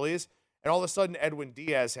for the Phillies, and all of a sudden Edwin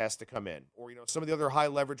Diaz has to come in, or some of the other high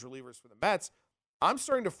leverage relievers for the Mets, I'm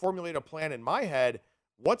starting to formulate a plan in my head.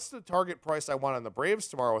 What's the target price I want on the Braves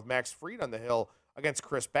tomorrow with Max Fried on the hill against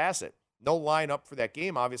Chris Bassett? No line up for that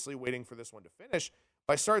game, obviously, waiting for this one to finish. If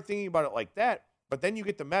I start thinking about it like that, but then you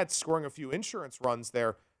get the Mets scoring a few insurance runs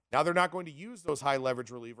there. Now they're not going to use those high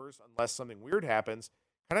leverage relievers unless something weird happens.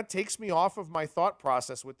 Kind of takes me off of my thought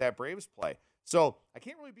process with that Braves play. So I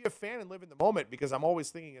can't really be a fan and live in the moment because I'm always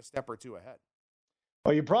thinking a step or two ahead.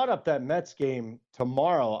 Well, you brought up that Mets game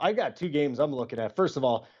tomorrow. I got two games I'm looking at. First of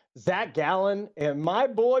all, Zach Gallen and my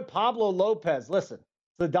boy Pablo Lopez. Listen,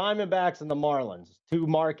 it's the Diamondbacks and the Marlins, two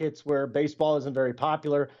markets where baseball isn't very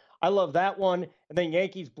popular. I love that one. And then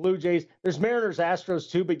Yankees, Blue Jays. There's Mariners, Astros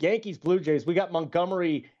too, but Yankees, Blue Jays. We got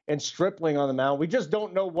Montgomery and Stripling on the mound. We just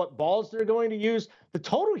don't know what balls they're going to use. The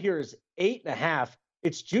total here is 8.5.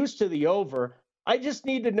 It's juiced to the over. I just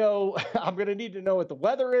need to know, I'm going to need to know what the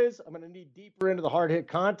weather is. I'm going to need deeper into the hard hit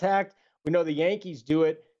contact. We know the Yankees do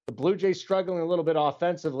it. The Blue Jays struggling a little bit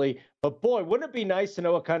offensively. But boy, wouldn't it be nice to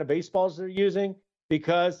know what kind of baseballs they're using?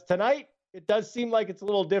 Because tonight, it does seem like it's a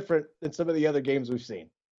little different than some of the other games we've seen.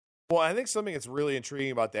 Well, I think something that's really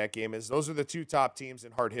intriguing about that game is those are the two top teams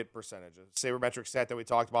in hard hit percentage. Sabermetric stat that we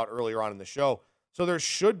talked about earlier on in the show. So there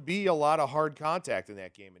should be a lot of hard contact in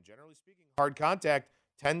that game. And generally speaking, hard contact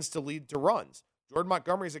tends to lead to runs. Jordan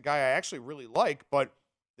Montgomery is a guy I actually really like, but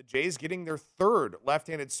the Jays getting their third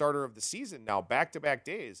left-handed starter of the season now, back-to-back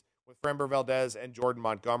days with Framber Valdez and Jordan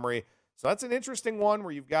Montgomery. So that's an interesting one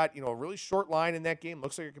where you've got, a really short line in that game.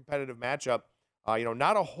 Looks like a competitive matchup.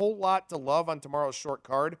 Not a whole lot to love on tomorrow's short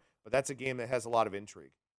card, but that's a game that has a lot of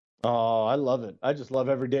intrigue. Oh, I love it. I just love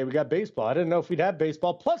every day we got baseball. I didn't know if we'd have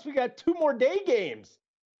baseball. Plus, we got 2 more day games.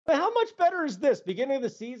 How much better is this? Beginning of the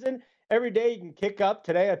season, every day you can kick up.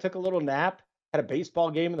 Today, I took a little nap, had a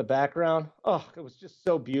baseball game in the background. Oh, it was just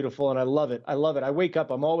so beautiful, and I love it. I love it. I wake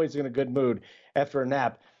up, I'm always in a good mood after a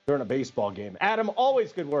nap during a baseball game. Adam,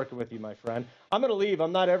 always good working with you, my friend. I'm going to leave.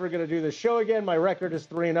 I'm not ever going to do this show again. My record is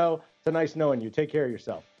 3-0. It's nice knowing you. Take care of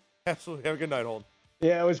yourself. Absolutely. Have a good night, Holden.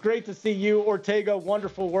 Yeah, it was great to see you, Ortega.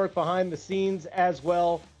 Wonderful work behind the scenes as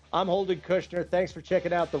well. I'm Holden Kushner. Thanks for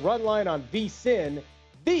checking out the Run Line on VSiN,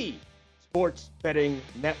 the Sports Betting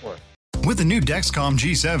Network. With the new Dexcom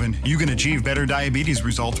G7, you can achieve better diabetes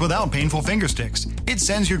results without painful finger sticks. It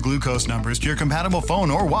sends your glucose numbers to your compatible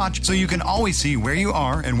phone or watch so you can always see where you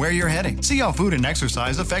are and where you're heading. See how food and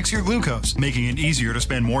exercise affects your glucose, making it easier to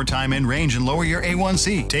spend more time in range and lower your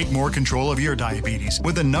A1C. Take more control of your diabetes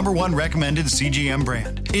with the #1 recommended CGM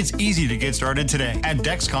brand. It's easy to get started today at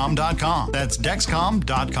Dexcom.com. That's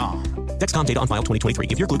Dexcom.com. Dexcom data on file 2023.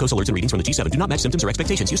 If your glucose alerts and readings from the G7 do not match symptoms or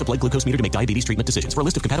expectations, use a blood glucose meter to make diabetes treatment decisions. For a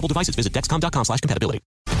list of compatible devices, visit Dexcom.com/compatibility.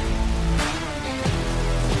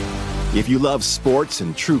 If you love sports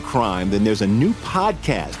and true crime, then there's a new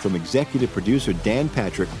podcast from executive producer Dan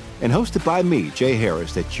Patrick and hosted by me, Jay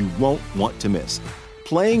Harris, that you won't want to miss.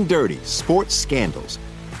 Playing Dirty: Sports Scandals.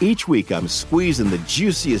 Each week, I'm squeezing the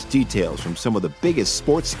juiciest details from some of the biggest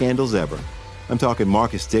sports scandals ever. I'm talking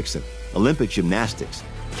Marcus Dixon, Olympic gymnastics,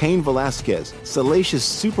 Cain Velasquez, salacious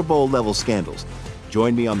Super Bowl-level scandals.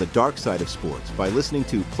 Join me on the dark side of sports by listening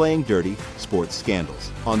to Playing Dirty: Sports Scandals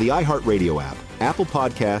on the iHeartRadio app, Apple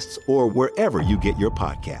Podcasts, or wherever you get your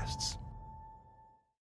podcasts.